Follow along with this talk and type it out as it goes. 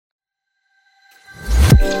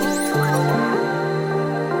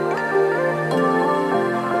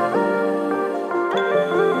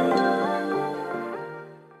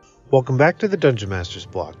Welcome back to the Dungeon Master's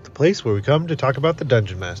Block, the place where we come to talk about the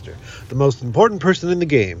Dungeon Master, the most important person in the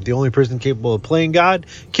game, the only person capable of playing God,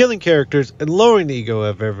 killing characters, and lowering the ego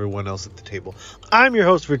of everyone else at the table. I'm your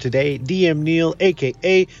host for today, DM Neil,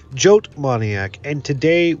 aka Jote Moniac, and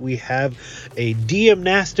today we have a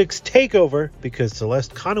DMnastics takeover because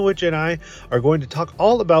Celeste Conowitch and I are going to talk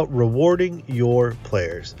all about rewarding your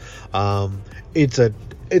players.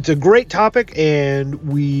 It's a great topic, and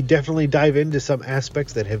we definitely dive into some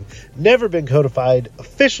aspects that have never been codified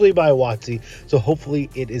officially by WotC, so hopefully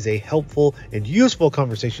it is a helpful and useful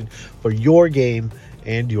conversation for your game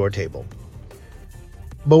and your table.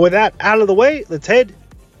 But with that out of the way, let's head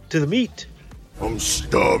to the meat. I'm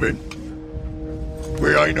starving.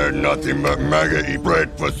 We ain't had nothing but maggoty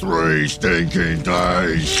bread for 3 stinking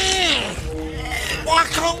days. Why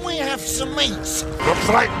can't we have some meats? Looks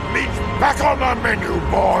like meat's back on the menu,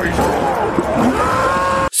 boys.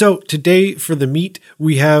 So today for the meat,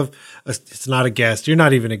 we have, it's not a guest. You're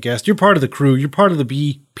not even a guest. You're part of the crew. You're part of the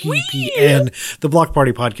BPPN, the Block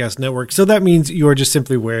Party Podcast Network. So that means you are just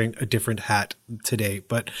simply wearing a different hat today.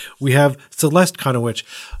 But we have Celeste Conowitch.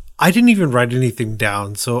 I didn't even write anything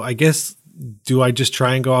down. So I guess, do I just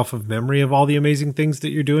try and go off of memory of all the amazing things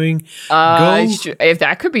that you're doing? If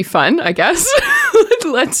that could be fun, I guess.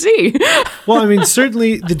 Let's see. Well, I mean,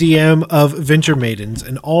 certainly the DM of Venture Maidens,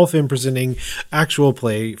 an all-fan presenting actual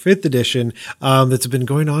play, 5th edition, that's been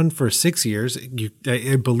going on for 6 years.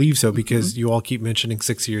 I believe so, because you all keep mentioning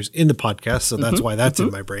 6 years in the podcast, so that's why that's in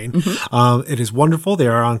my brain. It is wonderful. They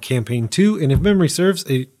are on campaign 2, and if memory serves,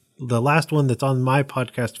 the last one that's on my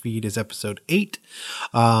podcast feed is episode 8,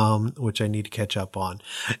 which I need to catch up on.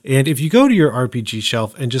 And if you go to your RPG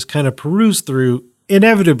shelf and just kind of peruse through,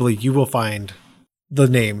 inevitably you will find the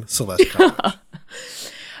name Celeste Conowitch.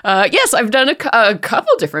 Yes, I've done a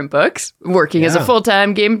couple different books, working as a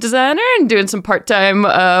full-time game designer and doing some part-time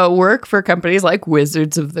work for companies like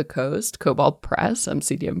Wizards of the Coast, Cobalt Press,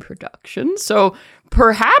 MCDM Productions. So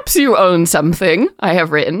perhaps you own something I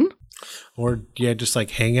have written. Or just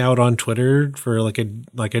like hang out on Twitter for like a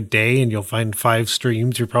day, and you'll find 5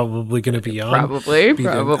 streams you're probably going to be on. Probably.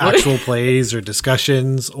 Actual plays or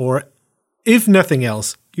discussions, or if nothing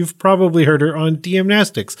else, you've probably heard her on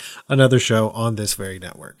DMnastics, another show on this very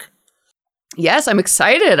network. Yes, I'm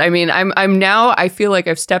excited. I mean, I'm now, I feel like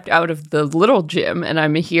I've stepped out of the little gym and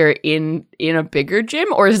I'm here in a bigger gym.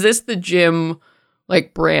 Or is this the gym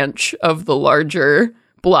like branch of the larger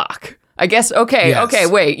block? I guess, okay,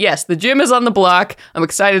 wait. Yes, the gym is on the block. I'm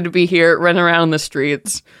excited to be here, run around the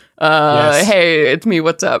streets. Hey, it's me.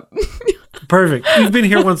 What's up? Perfect. You've been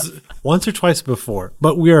here once or twice before,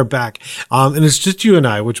 but we are back. And it's just you and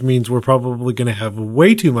I, which means we're probably going to have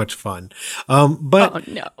way too much fun. But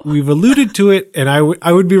we've alluded to it, and I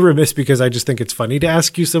would be remiss because I just think it's funny to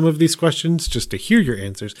ask you some of these questions just to hear your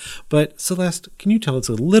answers. But Celeste, can you tell us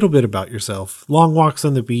a little bit about yourself? Long walks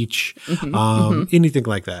on the beach, anything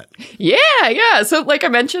like that? Yeah. So like I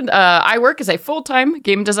mentioned, I work as a full-time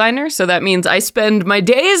game designer. So that means I spend my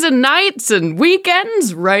days and nights and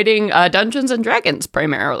weekends writing Dungeons and Dragons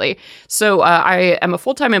primarily. So I am a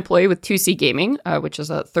full-time employee with 2C Gaming, which is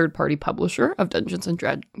a third-party publisher of Dungeons and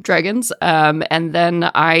Dragons. And then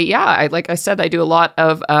I like I said, I do a lot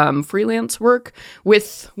of freelance work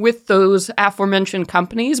with those aforementioned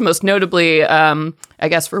companies. Most notably, I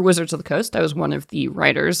guess for Wizards of the Coast, I was one of the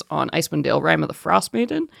writers on Icewind Dale: Rime of the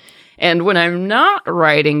Frostmaiden. And when I'm not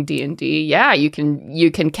writing D&D, you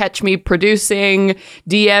can catch me producing,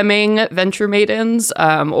 DMing Venture Maidens,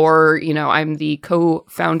 or, I'm the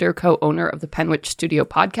co-founder, co-owner of the Penwitch Studio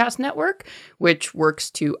Podcast Network, which works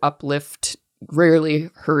to uplift rarely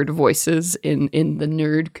heard voices in the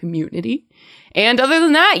nerd community. And other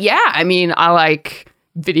than that, I like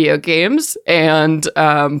video games and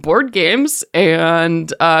board games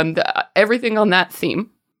and everything on that theme.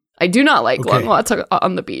 I do not like long walks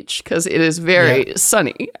on the beach because it is very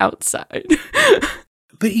sunny outside.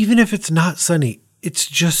 But even if it's not sunny, it's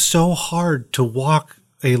just so hard to walk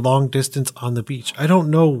a long distance on the beach. I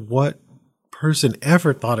don't know what person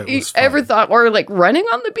ever thought it was fun. Or like running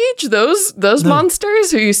on the beach, those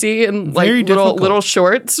monsters who you see in like little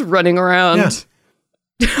shorts running around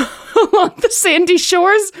along the sandy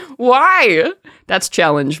shores. Why? That's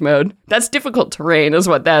challenge mode. That's difficult terrain is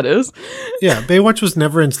what that is. Yeah, Baywatch was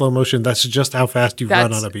never in slow motion. That's just how fast you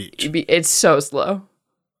run on a beach. It's so slow.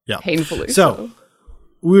 Yeah. Painfully so.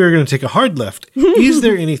 We're going to take a hard left. Is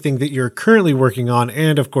there anything that you're currently working on?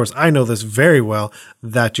 And of course, I know this very well,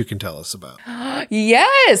 that you can tell us about.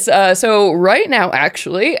 Yes. So right now,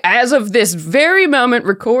 actually, as of this very moment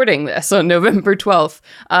recording this on November 12th,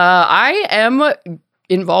 I am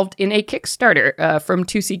involved in a Kickstarter from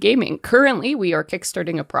 2C Gaming. Currently, we are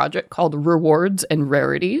kickstarting a project called Rewards and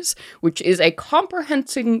Rarities, which is a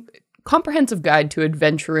comprehensive guide to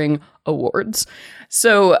adventuring awards.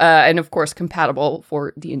 So, and of course, compatible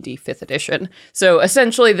for D&D 5th edition. So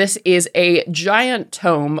essentially, this is a giant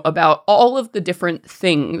tome about all of the different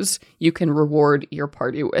things you can reward your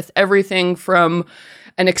party with. Everything from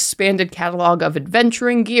an expanded catalog of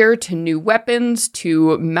adventuring gear to new weapons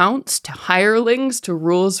to mounts to hirelings to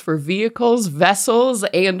rules for vehicles, vessels,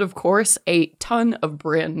 and of course, a ton of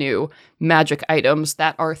brand new magic items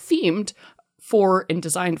that are themed for and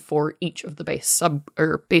designed for each of the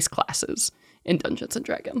base classes in Dungeons and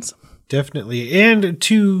Dragons. Definitely. And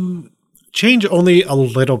to change only a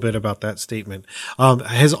little bit about that statement,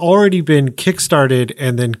 has already been kickstarted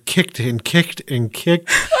and then kicked and kicked and kicked.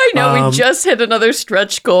 I know, we just hit another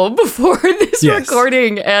stretch goal before this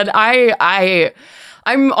recording, and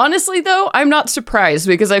I'm honestly, though, I'm not surprised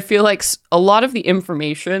because I feel like a lot of the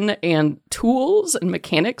information and tools and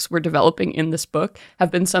mechanics we're developing in this book have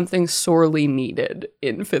been something sorely needed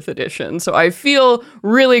in 5th edition. So I feel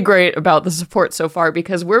really great about the support so far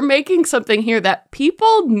because we're making something here that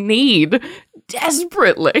people need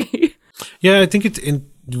desperately. Yeah, I think it's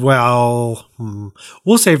we'll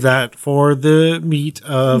save that for the meat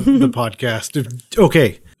of the podcast.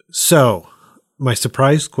 Okay, so my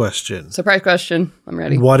surprise question. Surprise question. I'm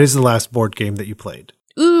ready. What is the last board game that you played?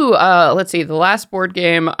 Ooh, let's see. The last board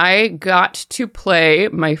game I got to play,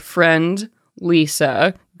 my friend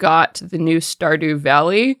Lisa got the new Stardew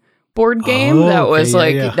Valley board game that was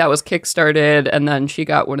that was kickstarted, and then she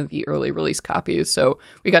got one of the early release copies. So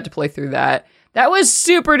we got to play through that. That was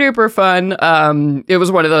super duper fun. It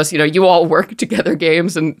was one of those, you all work together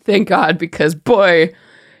games, and thank God, because boy,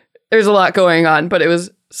 there's a lot going on, but it was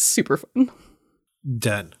super fun.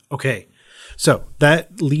 Done. Okay. So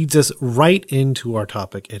that leads us right into our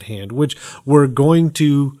topic at hand, which we're going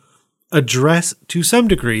to address to some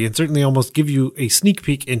degree and certainly almost give you a sneak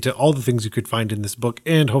peek into all the things you could find in this book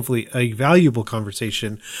and hopefully a valuable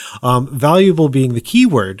conversation. Valuable being the key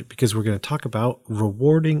word because we're going to talk about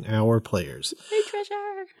rewarding our players. Hey, treasure.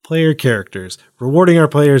 Player characters. Rewarding our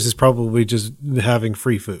players is probably just having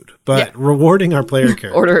free food, but rewarding our player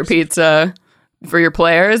characters. Order a pizza for your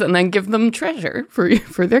players and then give them treasure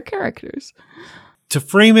for their characters. To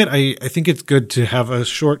frame it, I think it's good to have a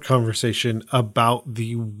short conversation about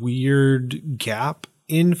the weird gap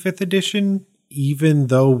in 5th edition, even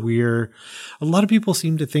though a lot of people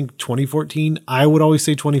seem to think 2014. I would always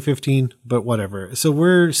say 2015, but whatever. So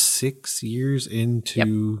we're 6 years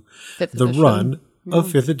into the run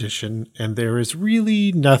of 5th edition, and there is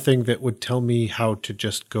really nothing that would tell me how to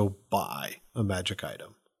just go buy a magic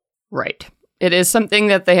item. Right. It is something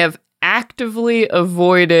that they have actively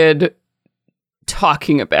avoided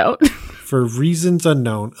talking about. For reasons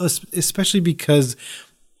unknown, especially because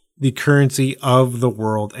the currency of the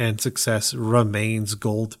world and success remains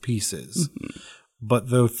gold pieces. Mm-hmm.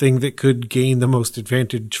 But the thing that could gain the most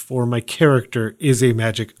advantage for my character is a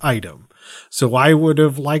magic item. So I would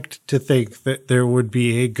have liked to think that there would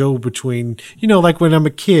be a go-between, like when I'm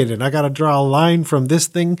a kid and I got to draw a line from this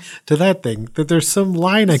thing to that thing, that there's some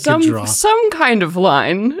line I could draw. Some kind of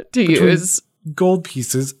line to use. Gold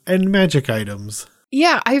pieces and magic items.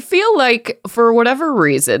 Yeah, I feel like for whatever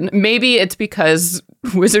reason, maybe it's because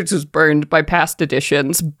Wizards was burned by past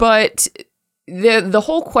editions, but the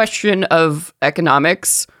whole question of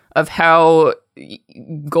economics, of how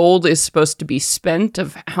gold is supposed to be spent,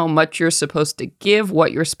 of how much you're supposed to give,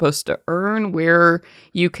 what you're supposed to earn, where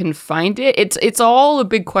you can find it. It's all a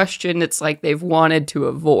big question. It's like they've wanted to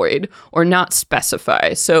avoid or not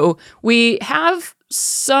specify. So we have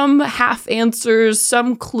some half answers,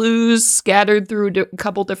 some clues scattered through a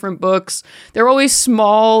couple different books. They're always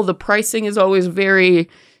small. The pricing is always very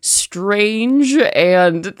strange,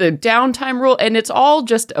 and the downtime rule, and it's all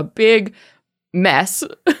just a big mess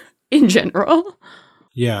in general.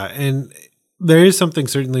 Yeah, and there is something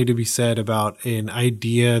certainly to be said about an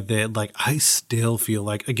idea that, I still feel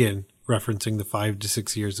like, again, referencing the 5 to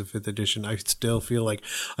 6 years of 5th edition, I still feel like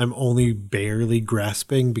I'm only barely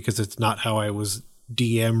grasping because it's not how I was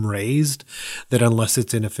DM raised, that unless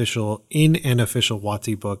it's in an official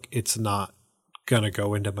WotC book, it's not gonna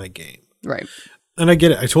go into my game. Right. And I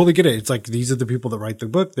get it. I totally get it. It's like, these are the people that write the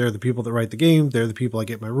book. They're the people that write the game. They're the people I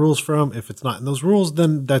get my rules from. If it's not in those rules,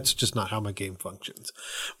 then that's just not how my game functions.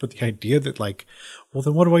 But the idea that well,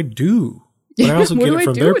 then what do I do? But I also get it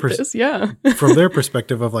from their from their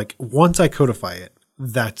perspective of once I codify it,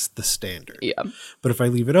 that's the standard. Yeah. But if I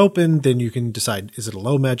leave it open, then you can decide, is it a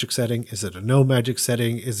low magic setting? Is it a no magic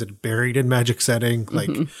setting? Is it buried in magic setting?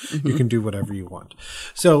 You can do whatever you want.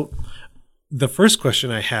 So the first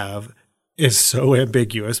question I have is so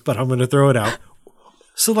ambiguous, but I'm going to throw it out.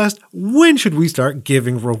 Celeste, when should we start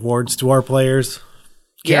giving rewards to our players?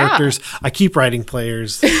 Characters? Yeah. I keep writing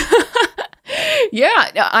players.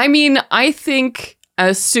 Yeah, I mean, I think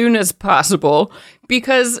as soon as possible,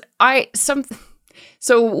 because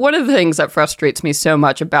so one of the things that frustrates me so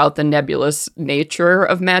much about the nebulous nature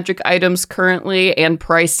of magic items currently, and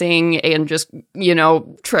pricing, and just,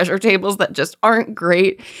 treasure tables that just aren't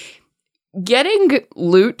great. Getting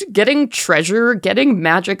loot, getting treasure, getting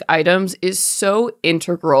magic items is so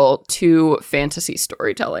integral to fantasy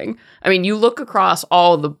storytelling. I mean, you look across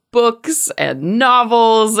all the books and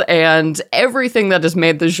novels and everything that has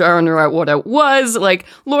made the genre what it was. Like,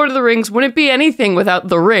 Lord of the Rings wouldn't be anything without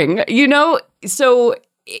the ring, So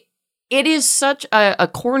it is such a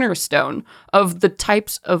cornerstone of the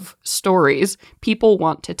types of stories people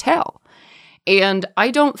want to tell. And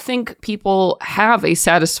I don't think people have a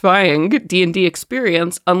satisfying D&D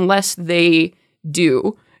experience unless they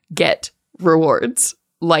do get rewards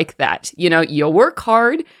like that. You work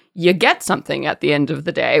hard, you get something at the end of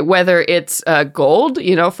the day, whether it's gold,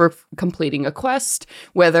 for completing a quest,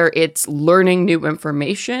 whether it's learning new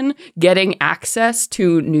information, getting access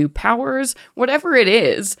to new powers, whatever it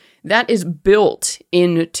is, that is built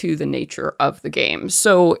into the nature of the game.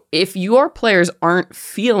 So if your players aren't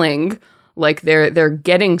feeling like they're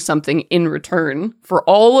getting something in return for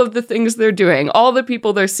all of the things they're doing, all the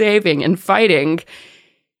people they're saving and fighting,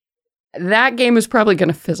 that game is probably going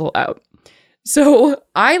to fizzle out. So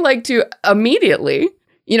I like to immediately,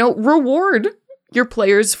 reward your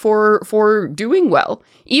players for doing well,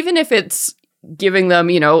 even if it's giving them,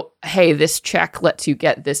 hey, this check lets you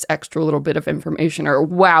get this extra little bit of information, or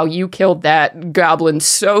wow, you killed that goblin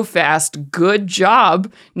so fast. Good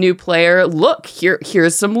job, new player. Look,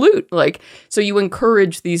 here's some loot. So you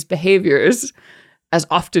encourage these behaviors as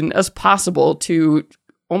often as possible to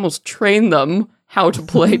almost train them how to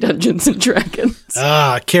play Dungeons and Dragons.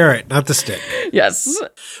 Carrot, not the stick. Yes.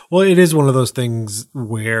 Well, it is one of those things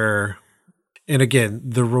where, and again,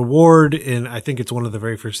 the reward, and I think it's one of the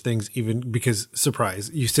very first things, even because, surprise,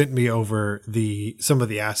 you sent me over some of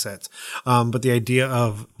the assets. But the idea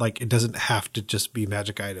of, it doesn't have to just be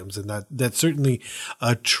magic items. And that's certainly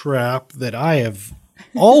a trap that I have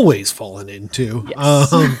always fallen into,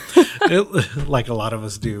 yes. Like a lot of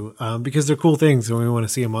us do, because they're cool things and we want to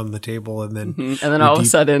see them on the table. And then, all of a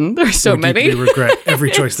sudden, there's so many. We regret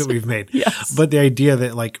every choice that we've made. Yes. But the idea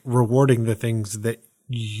that, rewarding the things that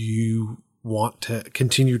you want to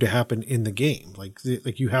continue to happen in the game. Like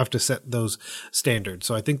you have to set those standards.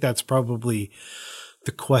 So I think that's probably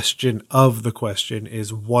the question of the question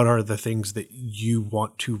is, what are the things that you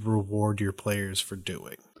want to reward your players for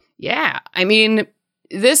doing? Yeah. I mean,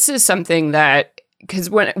 this is something that, because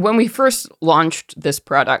when we first launched this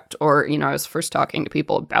product, or, I was first talking to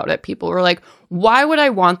people about it, people were like, why would I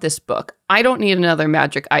want this book? I don't need another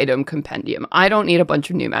magic item compendium. I don't need a bunch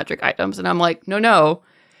of new magic items. And I'm like, no.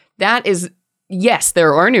 That is, yes,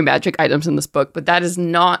 there are new magic items in this book, but that is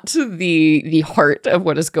not the heart of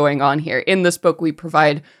what is going on here. In this book, we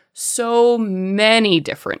provide so many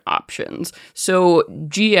different options. So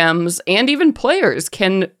GMs and even players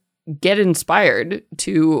can get inspired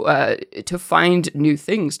to find new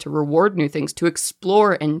things, to reward new things, to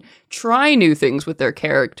explore and try new things with their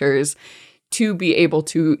characters, to be able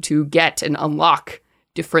to get and unlock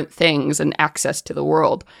different things and access to the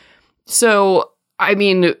world. So, I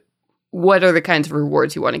mean, what are the kinds of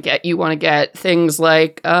rewards you want to get? You want to get things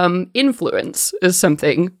like influence is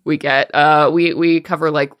something we get. We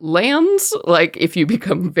cover lands, if you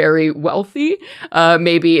become very wealthy.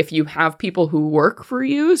 Maybe if you have people who work for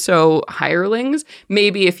you, so hirelings.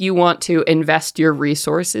 Maybe if you want to invest your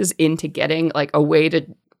resources into getting a way to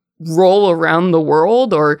roll around the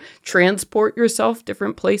world or transport yourself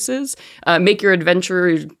different places. Make your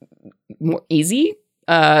adventure more easy.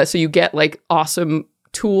 So you get awesome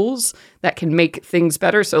tools that can make things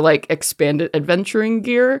better. So expanded adventuring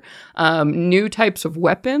gear, new types of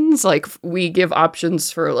weapons. We give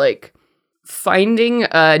options for finding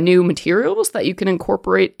new materials that you can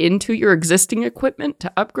incorporate into your existing equipment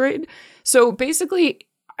to upgrade. So basically,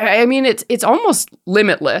 I mean, it's almost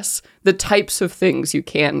limitless, the types of things you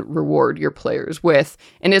can reward your players with.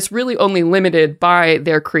 And it's really only limited by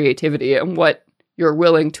their creativity and what you're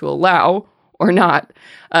willing to allow or not.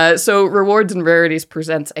 So Rewards and Rarities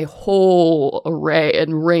presents a whole array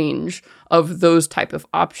and range of those type of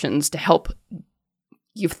options to help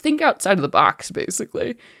you think outside of the box,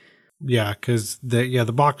 basically. Yeah, because the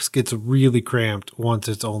box gets really cramped once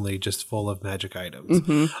it's only just full of magic items.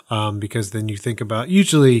 Mm-hmm. Because then you think about,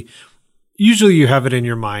 usually usually you have it in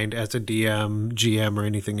your mind as a DM, GM, or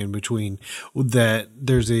anything in between that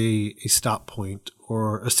there's a stop point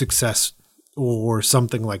or a success or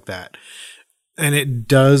something like that. And it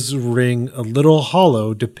does ring a little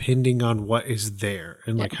hollow depending on what is there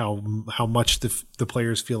and like how much the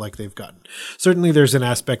players feel like they've gotten. Certainly there's an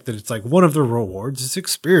aspect that it's like one of the rewards is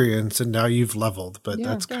experience and now you've leveled, but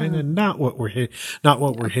that's kind of not what we're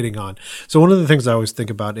hitting on. So one of the things I always think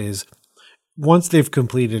about is once they've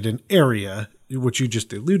completed an area, which you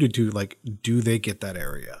just alluded to, like, do they get that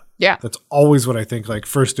area? Yeah. That's always what I think, like,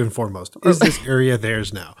 first and foremost. Is this area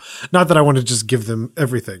theirs now? Not that I want to just give them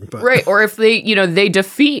everything, but... Right, or if they, they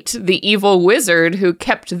defeat the evil wizard who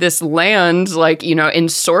kept this land, like,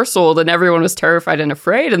 ensorcelled and everyone was terrified and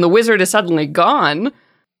afraid, and the wizard is suddenly gone,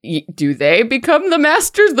 do they become the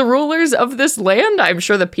masters, the rulers of this land? I'm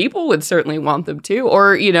sure the people would certainly want them to.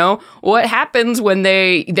 Or, what happens when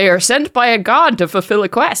they are sent by a god to fulfill a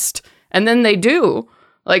quest, and then they do?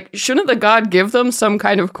 Like, shouldn't the god give them some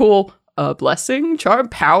kind of cool blessing, charm,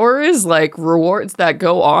 powers, like rewards that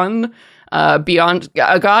go on beyond?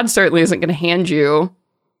 A god certainly isn't going to hand you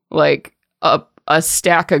like a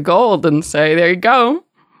stack of gold and say, there you go.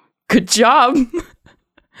 Good job.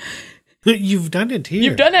 You've done it here.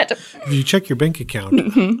 You've done it. You check your bank account.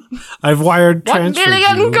 Mm-hmm. I've wired transfer 1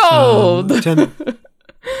 million gold.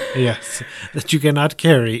 Yes, that you cannot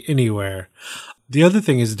carry anywhere. The other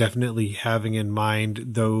thing is definitely having in mind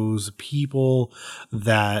those people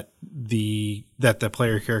that the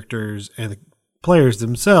player characters and the players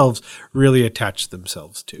themselves really attach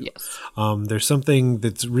themselves to. Yes. There's something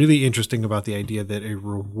that's really interesting about the idea that a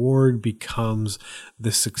reward becomes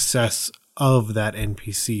the success of that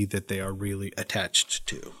NPC that they are really attached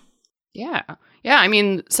to. Yeah. Yeah, I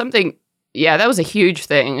mean, that was a huge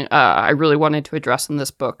thing I really wanted to address in this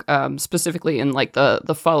book, specifically in like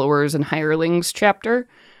the followers and hirelings chapter.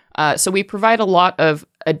 So we provide a lot of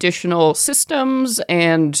additional systems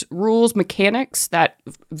and rules, mechanics that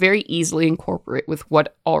very easily incorporate with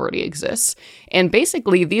what already exists. And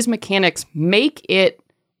basically, these mechanics make it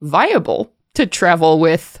viable to travel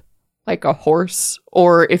with like a horse,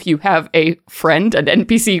 or if you have a friend, an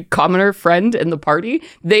NPC commoner friend in the party,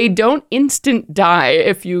 they don't instant die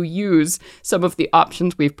if you use some of the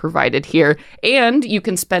options we've provided here. And you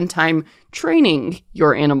can spend time training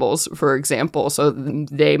your animals, for example. So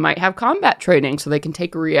they might have combat training so they can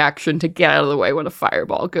take a reaction to get out of the way when a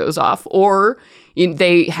fireball goes off. Or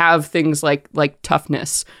they have things like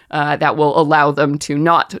toughness that will allow them to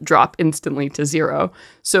not drop instantly to 0.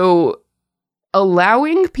 So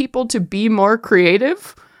allowing people to be more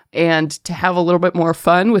creative and to have a little bit more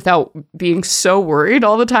fun without being so worried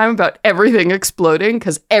all the time about everything exploding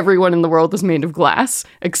because everyone in the world is made of glass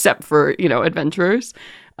except for, adventurers.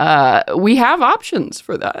 We have options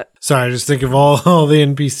for that. Sorry, I just think of all the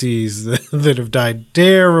NPCs that have died.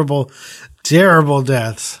 Terrible, terrible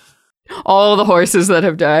deaths. All the horses that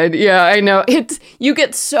have died. Yeah, I know. You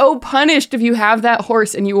get so punished if you have that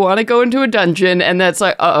horse and you want to go into a dungeon and that's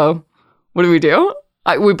like, uh-oh. What do we do?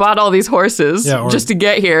 We bought all these horses just to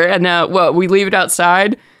get here, and now we leave it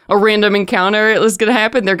outside. A random encounter is going to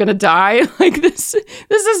happen. They're going to die. Like this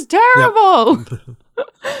is terrible.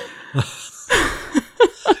 Yep.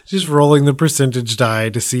 Just rolling the percentage die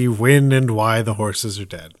to see when and why the horses are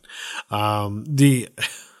dead. I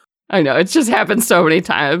know it's just happened so many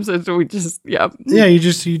times, and we just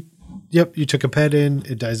you took a pet in,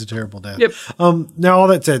 it dies a terrible death. Yep. Now, all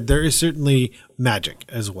that said, there is certainly magic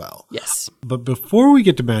as well. Yes. But before we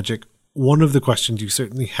get to magic, one of the questions you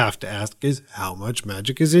certainly have to ask is how much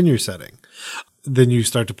magic is in your setting? Then you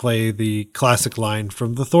start to play the classic line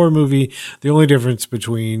from the Thor movie. The only difference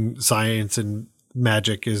between science and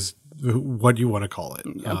magic is what you want to call it.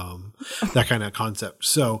 Yep. That kind of concept.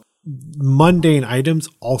 So mundane items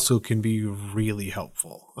also can be really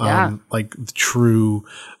helpful. Like the true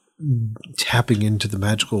tapping into the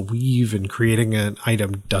magical weave and creating an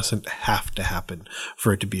item doesn't have to happen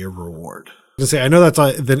for it to be a reward. I know that's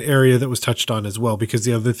an area that was touched on as well, because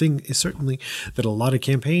the other thing is certainly that a lot of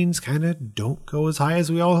campaigns kind of don't go as high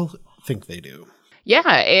as we all think they do. Yeah,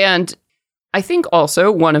 and I think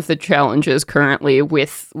also one of the challenges currently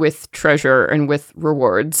with treasure and with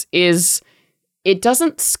rewards is it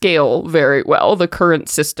doesn't scale very well, the current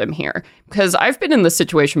system here. Because I've been in this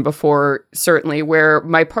situation before, certainly, where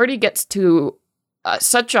my party gets to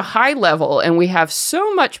such a high level and we have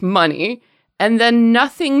so much money and then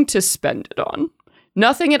nothing to spend it on.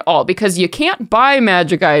 Nothing at all, because you can't buy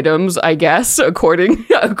magic items, I guess, according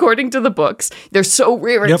to the books. They're so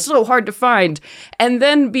rare and so hard to find. And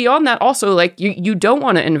then beyond that, also, like, you don't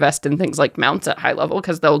want to invest in things like mounts at high level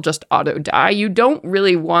because they'll just auto die. You don't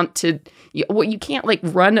really want to, you can't like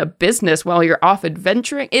run a business while you're off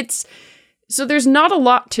adventuring. So there's not a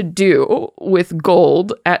lot to do with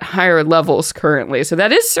gold at higher levels currently. So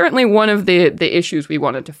that is certainly one of the issues we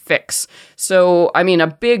wanted to fix. So, I mean, a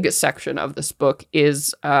big section of this book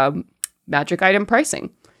is magic item pricing.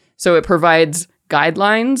 So it provides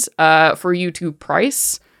guidelines for you to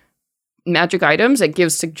price magic items. It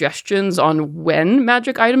gives suggestions on when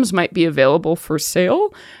magic items might be available for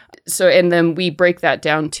sale. So, and then we break that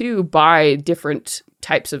down too by different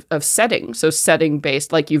types of settings. So setting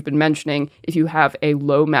based, like you've been mentioning, if you have a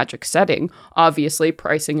low magic setting, obviously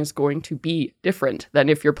pricing is going to be different than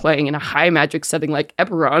if you're playing in a high magic setting like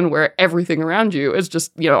Eberron, where everything around you is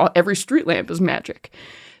just, every street lamp is magic.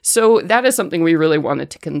 So that is something we really wanted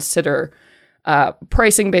to consider.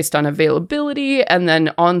 Pricing based on availability and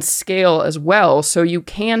then on scale as well, so you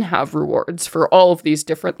can have rewards for all of these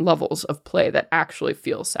different levels of play that actually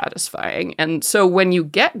feel satisfying. And so when you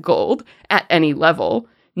get gold at any level,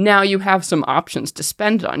 now you have some options to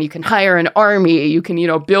spend it on. You can hire an army, you can,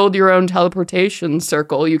 build your own teleportation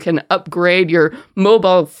circle, you can upgrade your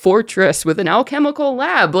mobile fortress with an alchemical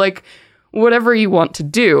lab, like whatever you want to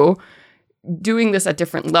do. Doing this at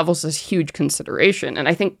different levels is huge consideration. And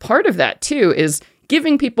I think part of that, too, is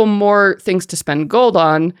giving people more things to spend gold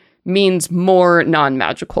on means more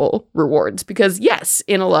non-magical rewards. Because, yes,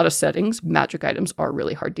 in a lot of settings, magic items are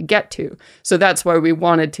really hard to get to. So that's why we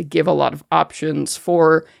wanted to give a lot of options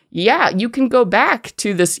for, you can go back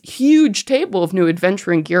to this huge table of new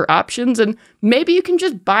adventuring gear options, and maybe you can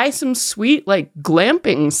just buy some sweet, like,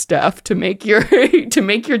 glamping stuff to make your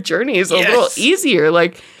journeys a little easier.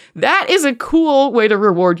 Like, that is a cool way to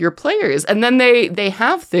reward your players. And then they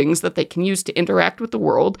have things that they can use to interact with the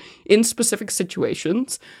world in specific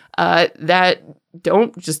situations that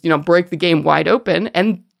don't just, break the game wide open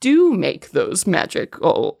and do make those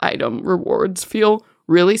magical item rewards feel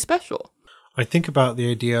really special. I think about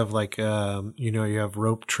the idea of like, you have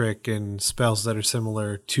rope trick and spells that are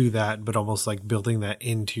similar to that, but almost like building that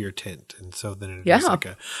into your tent. And so then it is like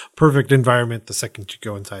a perfect environment the second you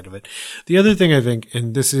go inside of it. The other thing I think,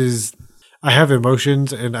 and this is, I have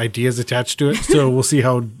emotions and ideas attached to it, so we'll see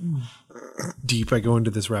how deep I go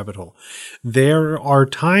into this rabbit hole. There are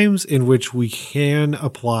times in which we can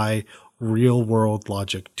apply real world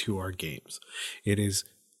logic to our games. It is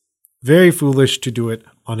very foolish to do it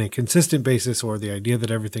on a consistent basis, or the idea that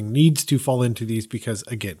everything needs to fall into these because,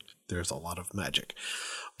 again, there's a lot of magic.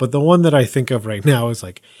 But the one that I think of right now is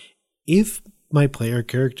like, if my player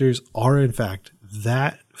characters are in fact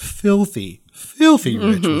that filthy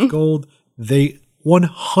rich with gold, they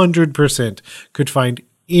 100% could find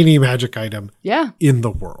any magic item in the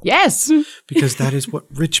world. Yes. Because that is what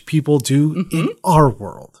rich people do in our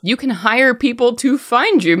world. You can hire people to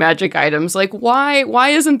find you magic items. Like, why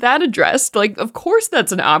isn't that addressed? Like, of course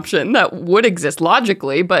that's an option that would exist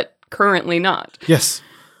logically, but currently not. Yes.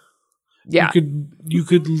 Yeah. You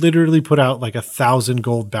could literally put out like 1,000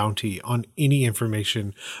 gold bounty on any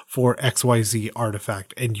information for XYZ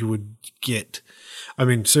artifact, and you would get, I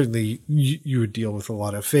mean, certainly you would deal with a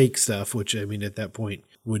lot of fake stuff, which, I mean, at that point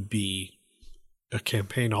would be a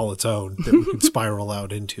campaign all its own that we could spiral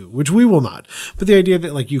out into, which we will not. But the idea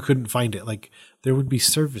that like you couldn't find it, like there would be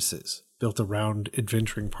services built around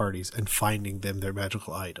adventuring parties and finding them their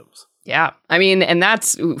magical items. Yeah. I mean, and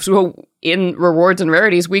that's, so in Rewards and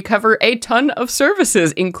Rarities, we cover a ton of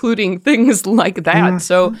services, including things like that.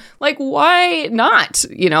 So, like, why not?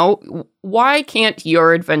 Why can't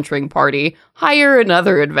your adventuring party hire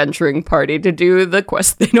another adventuring party to do the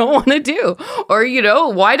quest they don't want to do? Or,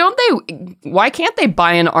 why can't they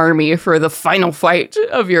buy an army for the final fight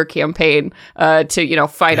of your campaign to,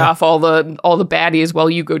 fight off all the baddies while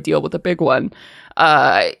you go deal with the big one?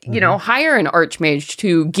 Hire an archmage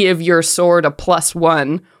to give your sword a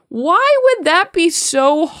 +1. Why would that be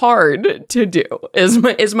so hard to do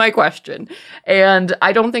is my question. And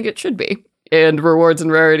I don't think it should be. And Rewards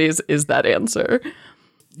and Rarities is that answer.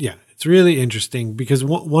 Yeah, it's really interesting because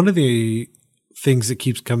one of the things that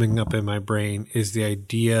keeps coming up in my brain is the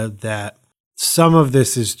idea that some of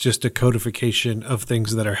this is just a codification of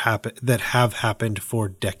things that have happened for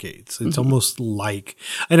decades. It's almost like,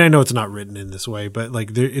 and I know it's not written in this way, but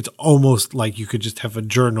like it's almost like you could just have a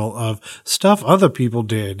journal of stuff other people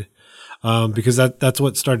did because that's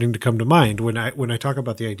what's starting to come to mind when I talk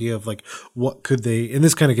about the idea of like, what could they, and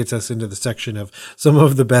this kind of gets us into the section of some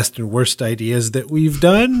of the best and worst ideas that we've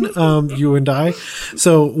done, you and I.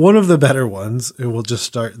 So one of the better ones, and we'll just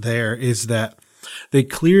start there, is that they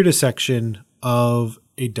cleared a section of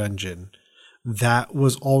a dungeon that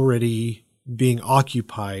was already being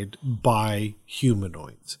occupied by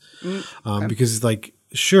humanoids. Because like,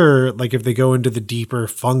 sure, like if they go into the deeper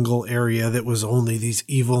fungal area that was only these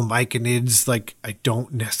evil myconids, like I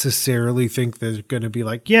don't necessarily think they're going to be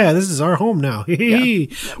like, yeah, this is our home now.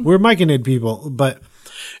 We're myconid people. But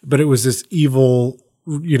it was this evil,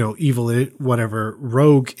 whatever,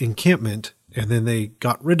 rogue encampment. And then they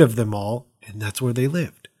got rid of them all. And that's where they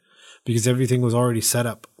lived because everything was already set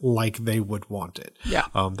up like they would want it. Yeah.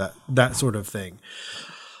 That sort of thing.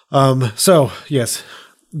 So yes.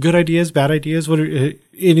 Good ideas, bad ideas. What are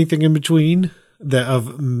anything in between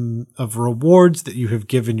of rewards that you have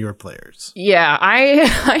given your players? Yeah,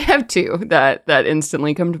 I have two that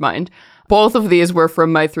instantly come to mind. Both of these were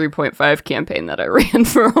from my 3.5 campaign that I ran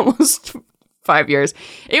for almost 5 years.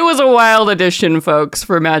 It was a wild edition, folks,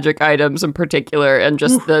 for magic items in particular, and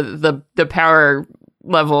just the power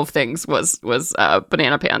level of things was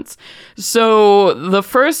banana pants. So the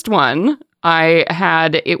first one I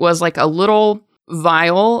had, it was like a little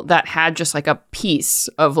vial that had just like a piece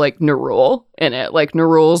of like Nerul in it, like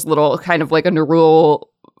Nerul's little kind of like a Nerul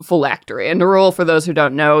phylactery. And Nerul, for those who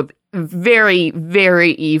don't know, very,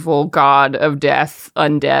 very evil god of death,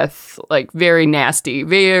 undeath, like very nasty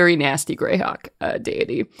Greyhawk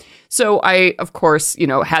deity. So I, of course,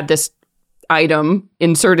 had this item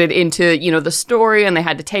inserted into, the story, and they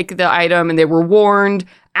had to take the item, and they were warned,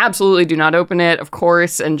 absolutely do not open it, of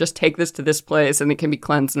course, and just take this to this place, and it can be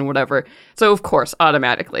cleansed and whatever. So, of course,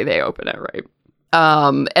 automatically they open it, right?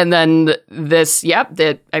 And then this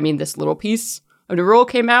little piece of Nerul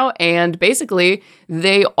came out, and basically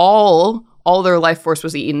they all their life force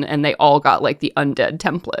was eaten, and they all got like the undead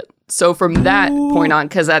template. So from that point on,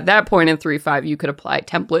 because at that point in 3.5, you could apply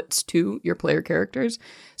templates to your player characters.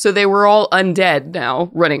 So they were all undead now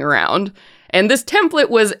running around. And this template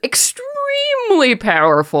was extremely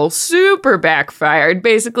powerful, super backfired.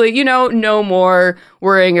 Basically, no more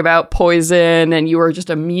worrying about poison, and you were just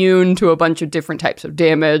immune to a bunch of different types of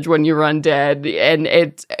damage when you were undead. And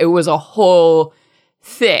it was a whole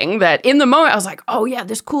thing that in the moment I was like, oh yeah,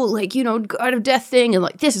 this cool, like, God of Death thing, and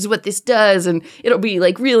like, this is what this does, and it'll be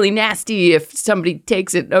like really nasty if somebody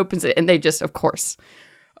takes it and opens it. And they just, of course,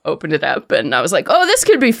 opened it up, and I was like, oh, this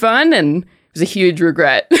could be fun. And it was a huge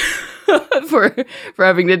regret for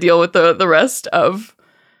having to deal with the rest of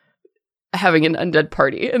having an undead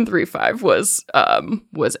party in 3.5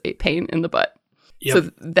 was a pain in the butt. Yep. So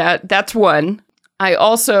that's one. I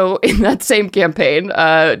also, in that same campaign,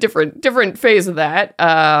 different phase of that,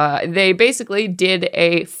 they basically did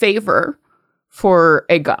a favor for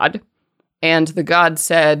a god. And the god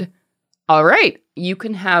said, all right, you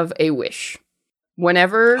can have a wish.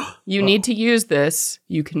 Whenever you need to use this,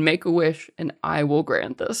 you can make a wish, and I will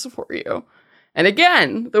grant this for you. And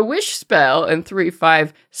again, the wish spell in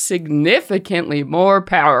 3.5 significantly more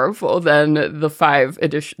powerful than the 5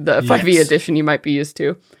 edition, the 5e edition you might be used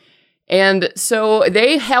to. And so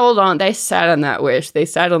they sat on that wish. They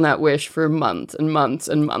sat on that wish for months and months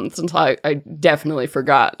and months until I definitely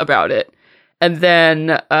forgot about it. And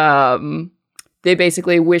then they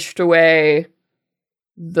basically wished away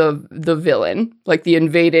the villain, like the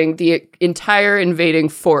entire invading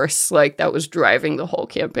force, like that was driving the whole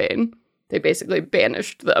campaign. They basically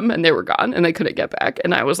banished them, and they were gone, and they couldn't get back.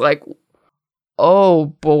 And I was like, oh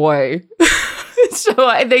boy. So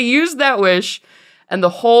they used that wish, and the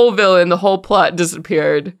whole villain, the whole plot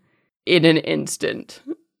disappeared in an instant.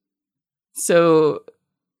 So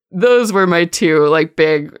those were my two, like,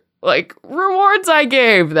 big, like, rewards I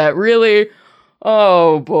gave that really,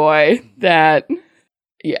 oh boy, that,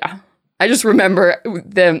 yeah. I just remember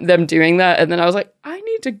them doing that, and then I was like, I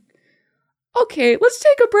need to, okay, let's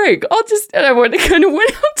take a break. And I kind of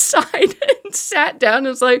went outside and sat down and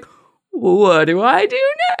was like, what do I do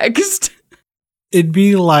next? It'd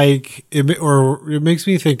be like, it makes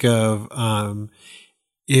me think of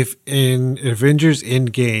if in Avengers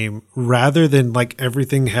Endgame, rather than like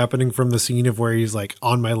everything happening from the scene of where he's like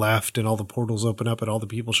on my left and all the portals open up and all the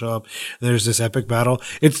people show up, and there's this epic battle,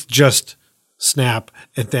 it's just snap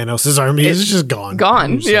and Thanos' army is just gone.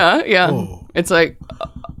 Gone, yeah, like, yeah. Oh, it's like,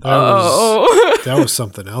 that was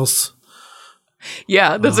something else.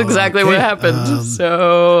 Yeah, that's exactly what happened.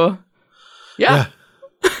 So, yeah.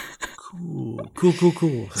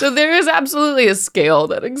 Cool. So there is absolutely a scale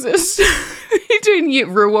that exists between you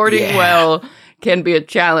rewarding well can be a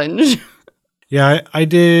challenge. Yeah, I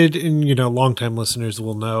did, and longtime listeners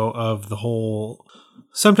will know of the whole.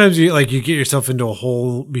 Sometimes you get yourself into a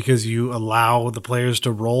hole because you allow the players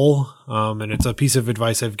to roll, and it's a piece of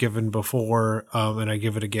advice I've given before, and I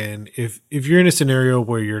give it again. If you're in a scenario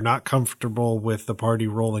where you're not comfortable with the party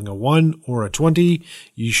rolling a 1 or a 20,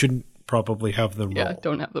 you shouldn't probably have them roll. Yeah,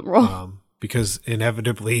 don't have them roll. Because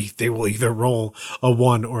inevitably they will either roll a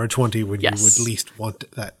 1 or a 20 when you would least want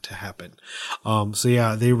that to happen. So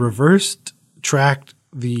yeah, they reversed tracked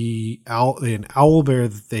an owl bear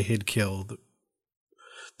that they had killed,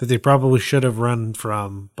 that they probably should have run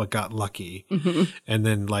from, but got lucky, and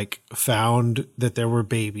then found that there were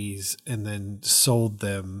babies, and then sold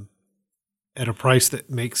them at a price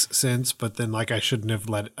that makes sense. But then I shouldn't have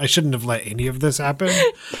let any of this happen.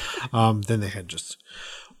 Then they had just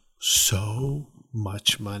so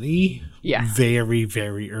much money, very,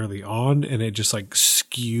 very early on, and it just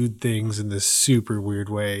skewed things in this super weird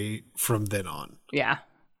way from then on. Yeah.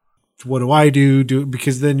 What do I do?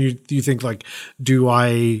 Because then you think do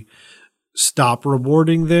I stop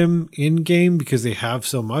rewarding them in game because they have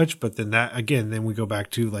so much? But then then we go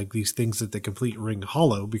back to these things that they complete ring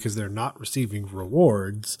hollow because they're not receiving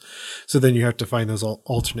rewards. So then you have to find those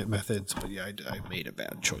alternate methods. But yeah, I made a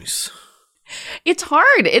bad choice. It's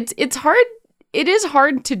hard. It's hard. It is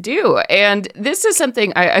hard to do. And this is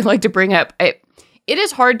something I like to bring up. It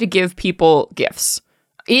is hard to give people gifts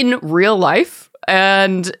in real life.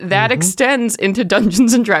 And that extends into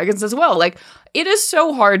Dungeons and Dragons as well. It is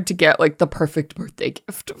so hard to get the perfect birthday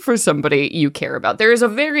gift for somebody you care about. There is a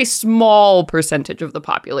very small percentage of the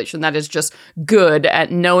population that is just good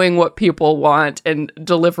at knowing what people want and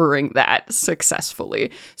delivering that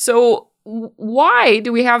successfully. So why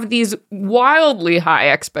do we have these wildly high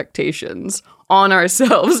expectations on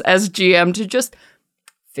ourselves as GM to just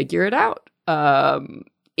figure it out?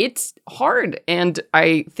 It's hard, and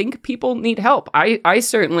I think people need help. I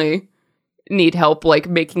certainly need help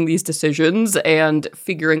making these decisions and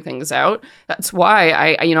figuring things out. That's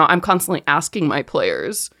why I'm constantly asking my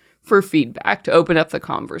players for feedback to open up the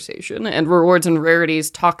conversation. And Rewards and Rarities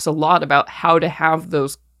talks a lot about how to have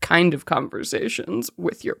those kind of conversations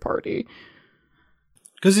with your party.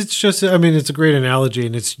 Because it's just, it's a great analogy,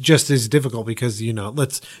 and it's just as difficult because, we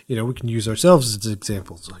can use ourselves as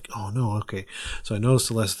examples. Oh, no, okay. So I know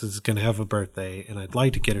Celeste is going to have a birthday, and I'd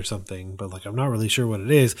like to get her something, but, I'm not really sure what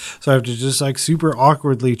it is. So I have to just, super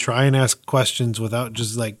awkwardly try and ask questions without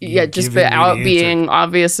just, just without being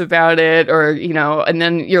obvious about it, or, and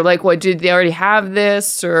then you're well, did they already have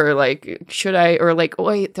this? Or, should I, or,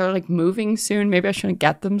 wait, they're, moving soon. Maybe I shouldn't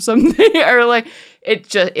get them something. Or,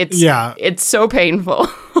 it's so painful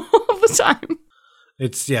all the time.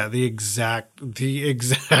 It's the exact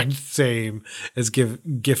same as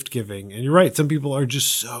gift giving. And you're right, some people are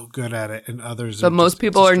just so good at it and others but most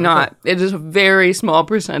people are not. It is a very small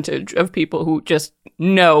percentage of people who just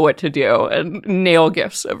know what to do and nail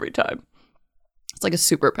gifts every time. It's like a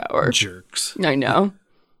superpower. Jerks. I know.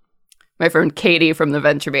 My friend Katie from the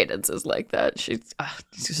Venture Maidens is like that. She's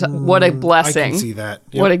what a blessing. I can see that.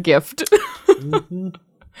 Yep. What a gift.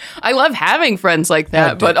 I love having friends like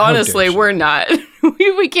that, but honestly, we're not.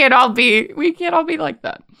 we can't all be like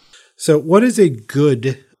that. So, what is a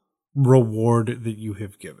good reward that you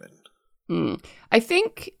have given? I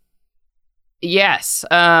think yes.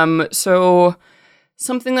 So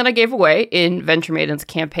something that I gave away in Venture Maidens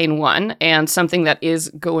Campaign 1, and something that is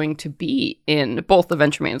going to be in both the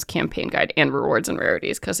Venture Maidens Campaign Guide and Rewards and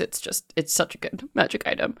Rarities, because it's such a good magic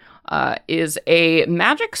item, is a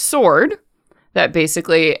magic sword that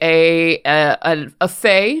basically a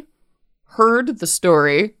fae heard the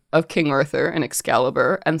story of King Arthur and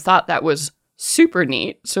Excalibur and thought that was super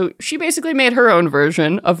neat. So she basically made her own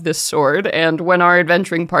version of this sword, and when our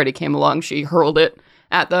adventuring party came along, she hurled it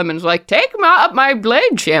at them and was like, "Take my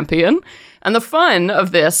blade, champion." And the fun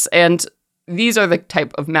of this, and these are the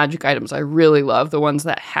type of magic items I really love, the ones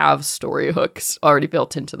that have story hooks already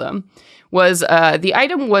built into them, was the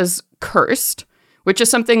item was cursed, which is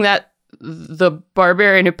something that the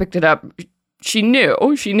barbarian who picked it up, she knew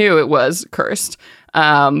it was cursed,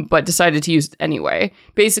 but decided to use it anyway.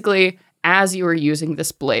 Basically, as you were using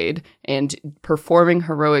this blade and performing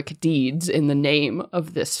heroic deeds in the name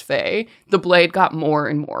of this fae, the blade got more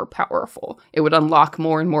and more powerful. It would unlock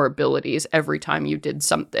more and more abilities every time you did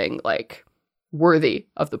something worthy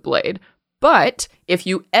of the blade. But if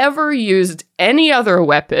you ever used any other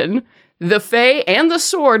weapon, the fae and the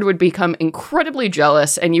sword would become incredibly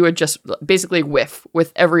jealous, and you would just basically whiff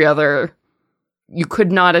with every other. You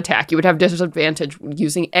could not attack. You would have disadvantage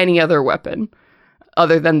using any other weapon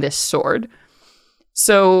other than this sword.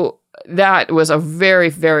 So that was a very,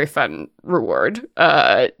 very fun reward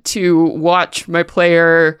to watch my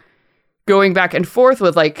player going back and forth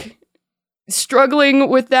with like struggling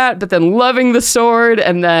with that, but then loving the sword,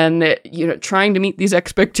 and then, you know, trying to meet these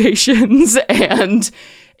expectations. And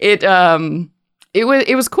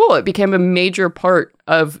it was cool. It became a major part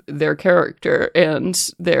of their character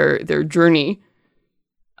and their journey.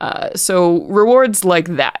 So rewards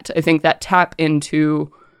like that, I think, that tap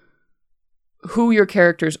into who your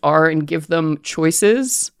characters are and give them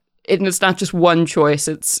choices. And it's not just one choice.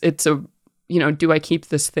 It's a, you know, do I keep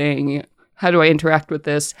this thing? How do I interact with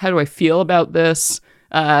this? How do I feel about this?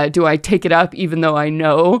 Do I take it up even though I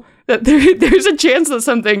know that there's a chance that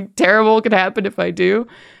something terrible could happen if I do?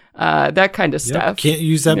 That kind of stuff. Can't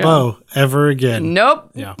use that bow ever again.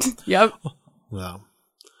 Nope. Yeah. Yep. Well,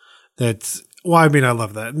 I mean, I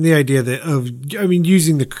love that. And the idea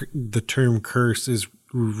using the term curse is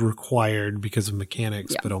required because of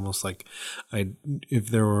mechanics, but almost like if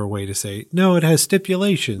there were a way to say, no, it has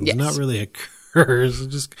stipulations, not really a curse. It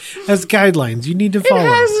just has guidelines you need to follow. It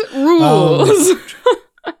has rules.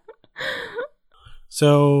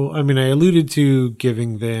 So, I mean, I alluded to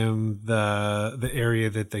giving them the area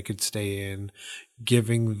that they could stay in,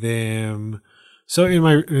 giving them. So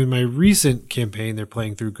in my recent campaign, they're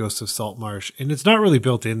playing through Ghosts of Saltmarsh, and it's not really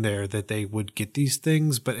built in there that they would get these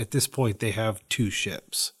things, but at this point they have 2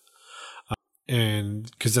 ships. And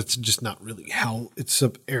because that's just not really how it's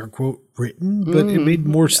air quote written, but it made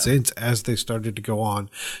more sense as they started to go on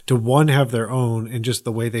to one have their own, and just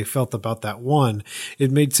the way they felt about that one,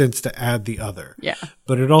 it made sense to add the other. Yeah.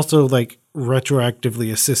 But it also like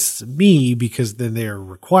retroactively assists me because then they are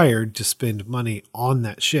required to spend money on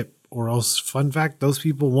that ship, or else, fun fact, those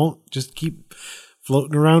people won't just keep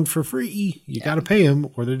floating around for free. You got to pay them,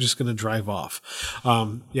 or they're just going to drive off.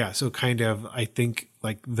 So kind of, I think,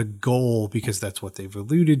 like the goal, because that's what they've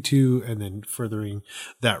alluded to, and then furthering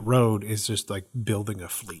that road is just like building a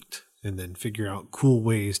fleet and then figure out cool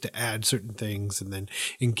ways to add certain things and then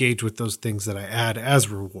engage with those things that I add as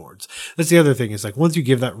rewards. That's the other thing, is like once you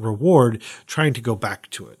give that reward, trying to go back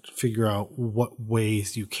to it, figure out what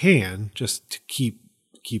ways you can just to keep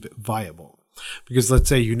it viable. Because let's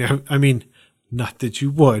say you never, I mean, not that you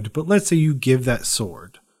would, but let's say you give that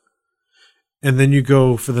sword and then you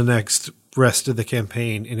go for the next rest of the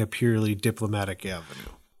campaign in a purely diplomatic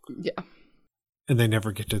avenue. Yeah. And they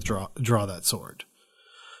never get to draw that sword.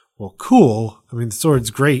 Well, cool. I mean, the sword's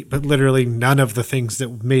great, but literally none of the things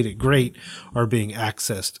that made it great are being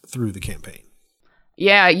accessed through the campaign.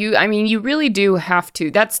 Yeah, you really do have to.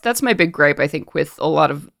 That's my big gripe, I think, with a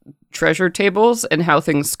lot of treasure tables and how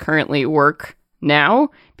things currently work now,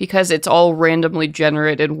 because it's all randomly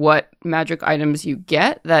generated what magic items you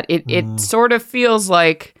get, that it sort of feels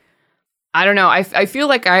like, I don't know, I feel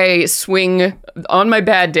like I swing on my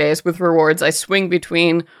bad days with rewards. I swing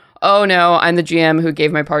between, oh no, I'm the GM who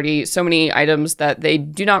gave my party so many items that they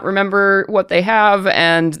do not remember what they have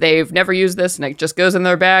and they've never used this and it just goes in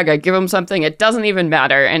their bag. I give them something, it doesn't even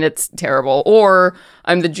matter and it's terrible. Or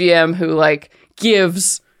I'm the GM who like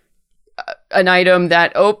gives an item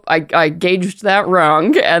that, I gauged that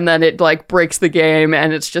wrong, and then it like breaks the game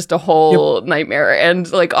and it's just a whole nightmare.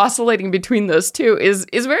 And like oscillating between those two is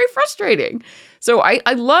very frustrating. So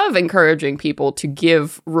I love encouraging people to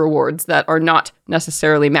give rewards that are not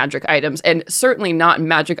necessarily magic items, and certainly not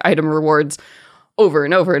magic item rewards over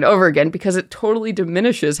and over and over again, because it totally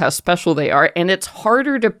diminishes how special they are, and it's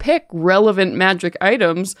harder to pick relevant magic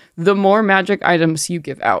items the more magic items you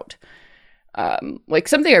give out. Like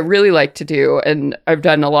something I really like to do, and I've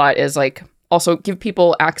done a lot, is like also give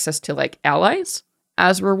people access to like allies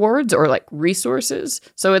as rewards or like resources.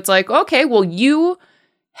 So it's like, okay, well, you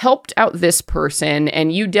helped out this person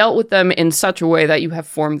and you dealt with them in such a way that you have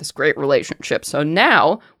formed this great relationship. So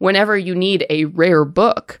now whenever you need a rare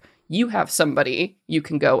book, you have somebody you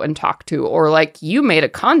can go and talk to, or like you made a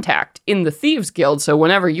contact in the Thieves Guild. So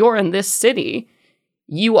whenever you're in this city,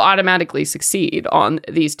 you automatically succeed on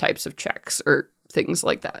these types of checks or things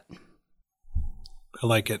like that. I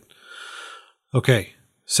like it. Okay,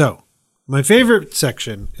 so my favorite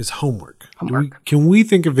section is homework. Can we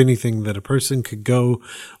think of anything that a person could go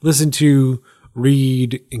listen to,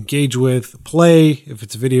 read, engage with, play, if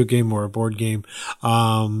it's a video game or a board game,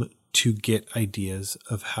 to get ideas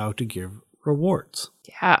of how to give rewards?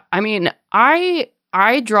 Yeah, I mean,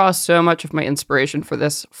 I draw so much of my inspiration for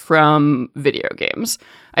this from video games.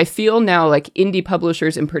 I feel now like indie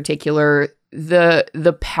publishers in particular,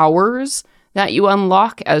 the powers that you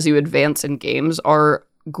unlock as you advance in games are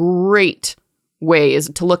great ways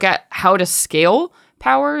to look at how to scale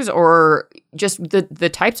powers or just the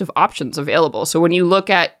types of options available. So when you look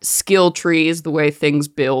at skill trees, the way things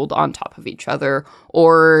build on top of each other,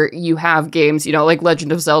 or you have games, you know, like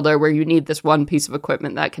Legend of Zelda, where you need this one piece of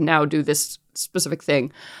equipment that can now do this specific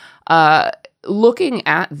thing. Looking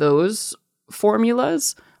at those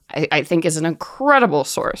formulas, I think is an incredible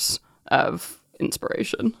source of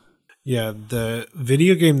inspiration. Yeah, the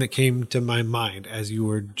video game that came to my mind as you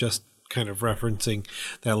were just kind of referencing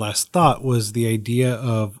that last thought was the idea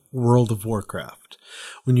of World of Warcraft.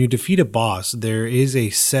 When you defeat a boss, there is a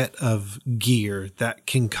set of gear that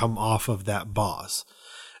can come off of that boss.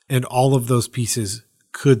 And all of those pieces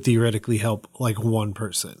could theoretically help like one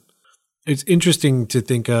person. It's interesting to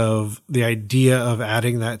think of the idea of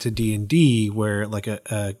adding that to D&D where like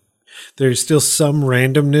there's still some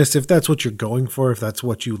randomness if that's what you're going for, if that's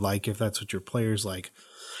what you like, if that's what your players like.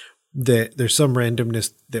 That there's some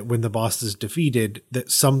randomness that when the boss is defeated, that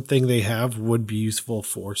something they have would be useful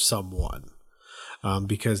for someone.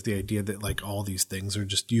 Because the idea that like all these things are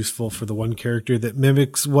just useful for the one character that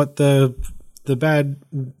mimics what the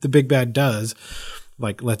big bad does.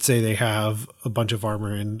 Like, let's say they have a bunch of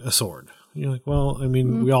armor and a sword. You're like, well, I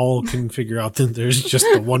mean, we all can figure out that there's just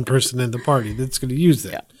the one person in the party that's going to use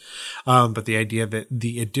that. Yeah. But the idea that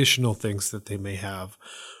the additional things that they may have,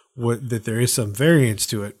 that there is some variance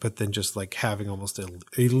to it, but then just like having almost a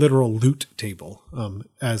literal loot table,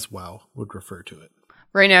 as WoW would refer to it.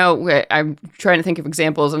 Right now, I'm trying to think of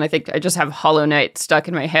examples, and I think I just have Hollow Knight stuck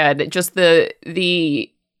in my head. Just the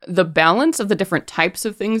balance of the different types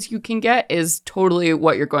of things you can get is totally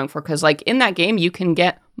what you're going for. Because like in that game, you can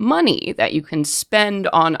get money that you can spend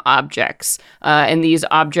on objects. And these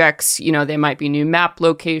objects, you know, they might be new map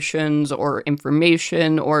locations or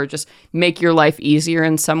information or just make your life easier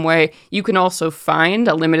in some way. You can also find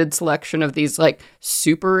a limited selection of these like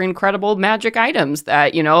super incredible magic items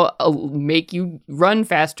that, you know, make you run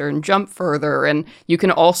faster and jump further. And you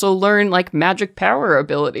can also learn like magic power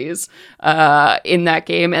abilities in that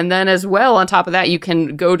game. And then as well, on top of that, you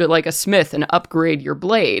can go to like a smith and upgrade your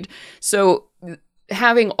blade. So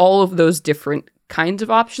having all of those different kinds of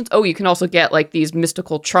options. Oh, you can also get like these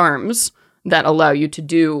mystical charms that allow you to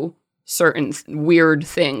do certain weird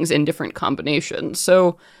things in different combinations.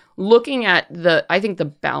 So looking at I think the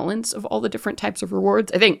balance of all the different types of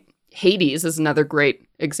rewards, I think Hades is another great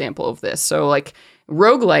example of this. So like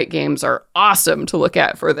roguelite games are awesome to look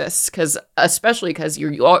at for this, especially because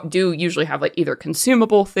you do usually have like either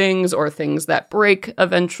consumable things or things that break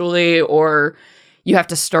eventually, or you have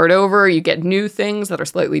to start over, you get new things that are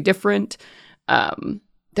slightly different.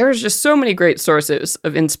 There's just so many great sources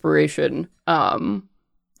of inspiration to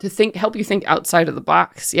help you think outside of the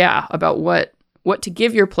box, about what to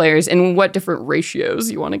give your players and what different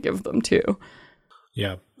ratios you want to give them to.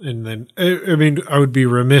 Yeah. And then, I mean, I would be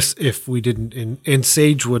remiss if we didn't, and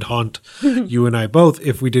Sage would haunt you and I both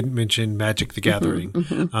if we didn't mention Magic the Gathering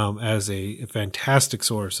as a fantastic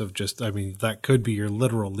source of just, I mean, that could be your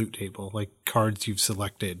literal loot table, like cards you've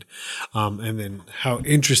selected. And then how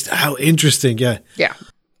interesting. Yeah. Yeah.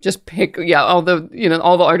 Just pick, all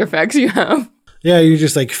the artifacts you have. Yeah, you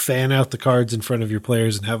just like fan out the cards in front of your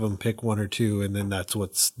players and have them pick one or two, and then that's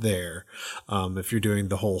what's there. If you're doing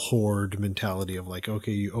the whole horde mentality of like,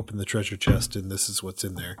 okay, you open the treasure chest and this is what's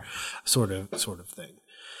in there, sort of thing.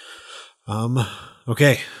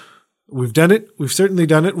 Okay, we've done it. We've certainly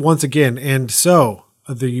done it once again. And so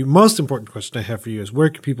the most important question I have for you is, where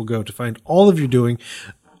can people go to find all that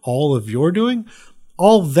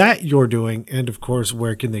you're doing, and of course,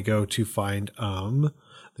 where can they go to find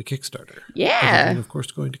the Kickstarter? Yeah. And of course,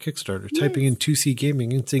 going to Kickstarter, typing in 2C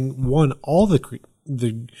Gaming and seeing all the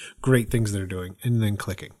great things they're doing, and then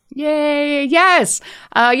clicking. Yay. Yes.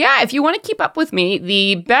 If you want to keep up with me,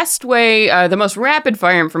 the best way, the most rapid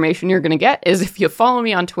fire information you're going to get is if you follow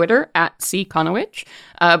me on Twitter at @CConowitch.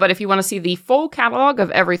 But if you want to see the full catalog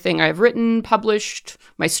of everything I've written, published,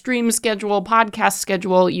 my stream schedule, podcast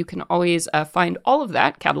schedule, you can always find all of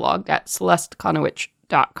that cataloged at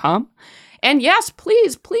CelesteConowitch.com. And yes,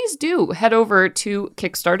 please do head over to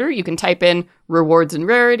Kickstarter. You can type in rewards and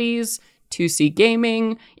rarities, 2C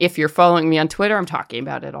Gaming. If you're following me on Twitter, I'm talking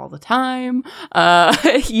about it all the time.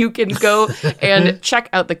 You can go and check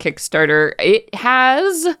out the Kickstarter. It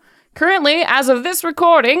has currently, as of this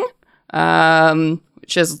recording,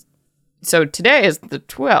 which is, so today is the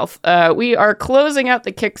 12th, we are closing out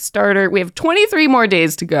the Kickstarter. We have 23 more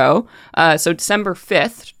days to go. So December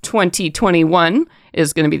 5th, 2021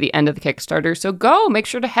 is going to be the end of the Kickstarter. So make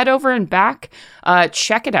sure to head over and back,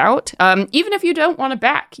 check it out. Even if you don't want to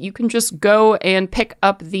back, you can just go and pick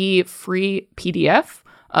up the free PDF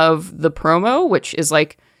of the promo, which is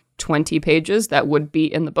like 20 pages that would be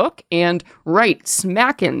in the book. And right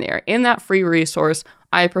smack in there, in that free resource,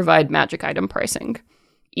 I provide magic item pricing.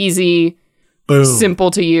 Easy, boom,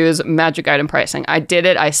 simple to use magic item pricing. I did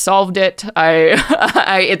it. I solved it.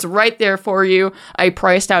 It's right there for you. I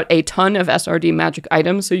priced out a ton of SRD magic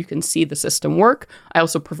items so you can see the system work. I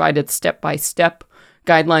also provided step-by-step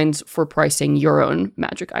guidelines for pricing your own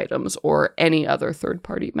magic items or any other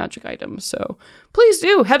third-party magic items. So please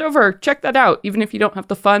do head over, check that out. Even if you don't have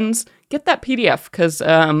the funds, get that PDF because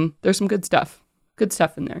there's some good stuff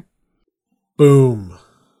in there. Boom.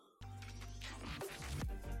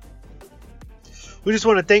 We just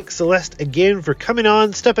want to thank Celeste again for coming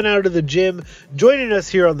on, stepping out of the gym, joining us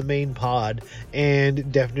here on the main pod,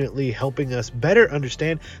 and definitely helping us better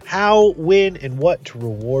understand how, when, and what to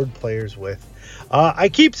reward players with. I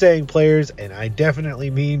keep saying players, and I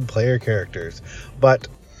definitely mean player characters. But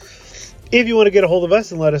if you want to get a hold of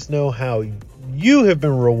us and let us know how you have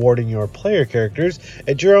been rewarding your player characters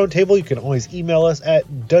at your own table, you can always email us at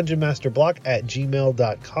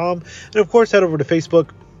dungeonmasterblock@gmail.com. And of course, head over to Facebook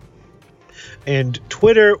and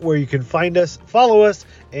Twitter, where you can find us, follow us,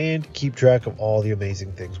 and keep track of all the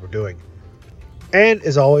amazing things we're doing. And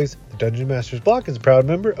as always, the Dungeon Masters Block is a proud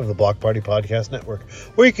member of the Block Party Podcast Network,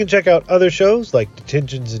 where you can check out other shows like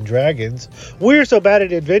Detentions and Dragons, We're So Bad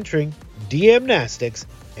at Adventuring, DM-nastics,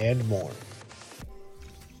 and more.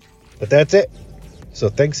 But that's it. So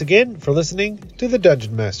thanks again for listening to the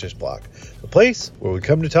Dungeon Masters Block, the place where we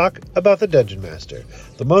come to talk about the Dungeon Master,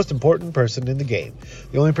 the most important person in the game,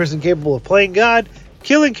 the only person capable of playing God,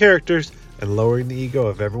 killing characters, and lowering the ego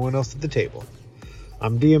of everyone else at the table.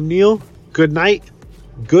 I'm DM Neil. Good night,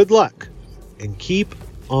 good luck, and keep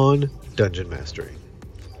on dungeon mastering.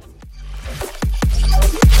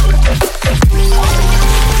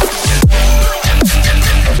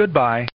 Goodbye.